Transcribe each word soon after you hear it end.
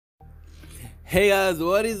Hey guys,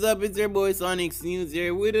 what is up? It's your boy Sonic News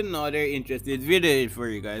here with another interesting video for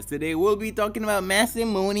you guys. Today we'll be talking about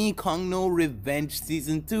Masamune no Revenge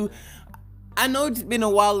Season 2. I know it's been a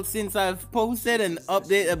while since I've posted an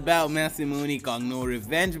update about Masamune no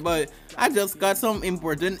Revenge, but I just got some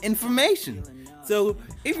important information. So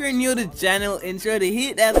if you're new to the channel, ensure to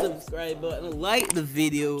hit that subscribe button, like the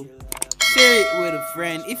video, share it with a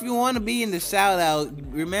friend. If you want to be in the shout out,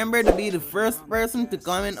 remember to be the first person to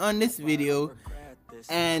comment on this video.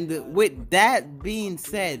 And with that being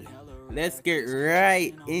said, let's get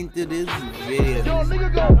right into this video.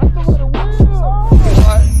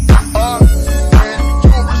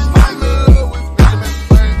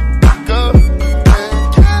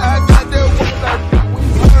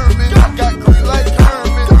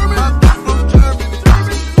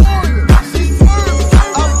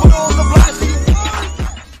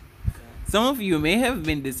 Some of you may have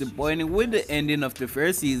been disappointed with the ending of the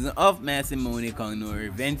first season of Masamune no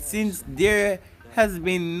Revenge, since there has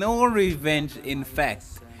been no revenge in fact.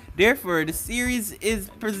 Therefore, the series is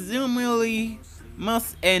presumably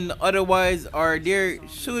must end otherwise, or there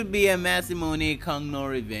should be a Masamune no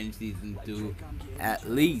Revenge Season 2 at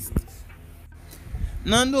least.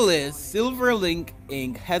 Nonetheless, Silverlink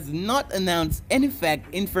Inc. has not announced any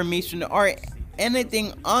fact, information, or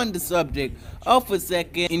anything on the subject of a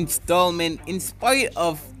second installment. In spite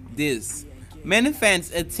of this, many fans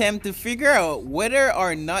attempt to figure out whether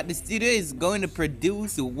or not the studio is going to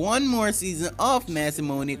produce one more season of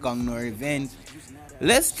Masamune no Revenge.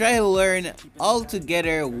 Let's try to learn all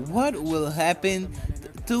together what will happen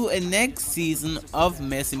to a next season of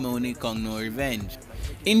Masamune no Revenge.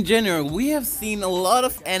 In general, we have seen a lot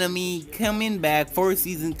of anime coming back for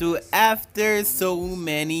season 2 after so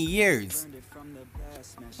many years.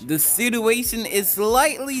 The situation is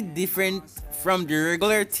slightly different from the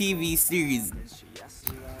regular TV series.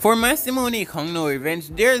 For Masamune no Revenge,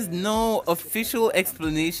 there is no official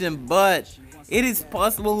explanation, but it is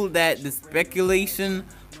possible that the speculation,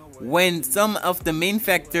 when some of the main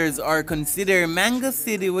factors are considered manga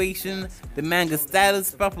situation, the manga status,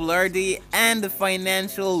 popularity, and the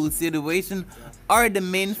financial situation, are the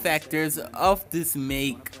main factors of this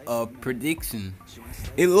make-up prediction.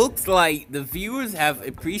 It looks like the viewers have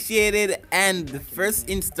appreciated and the first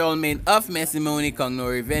installment of Masamune no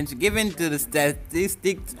Revenge. Given to the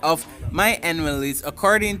statistics of my analysts,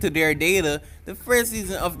 according to their data, the first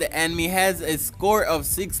season of the anime has a score of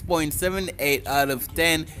 6.78 out of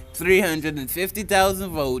 10, 350,000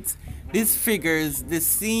 votes. This figures the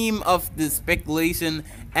theme of the speculation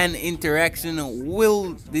and interaction.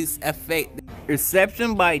 Will this affect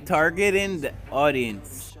reception by targeting the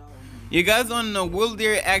audience? You guys want to know, will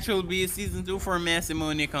there actually be a season 2 for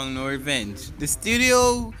Masamune no Revenge? The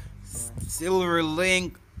studio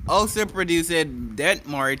Silverlink also produced Death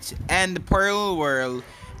March and the Parallel World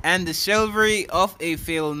and the Chivalry of a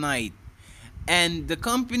Failed Knight. And the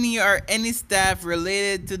company or any staff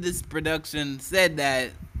related to this production said that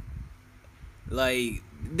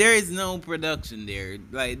there is no production there.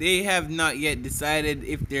 They have not yet decided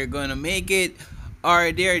if they're gonna make it,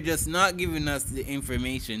 or they're just not giving us the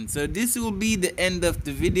information. So this will be the end of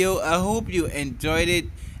the video. I hope you enjoyed it,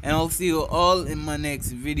 and I'll see you all in my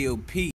next video. Peace.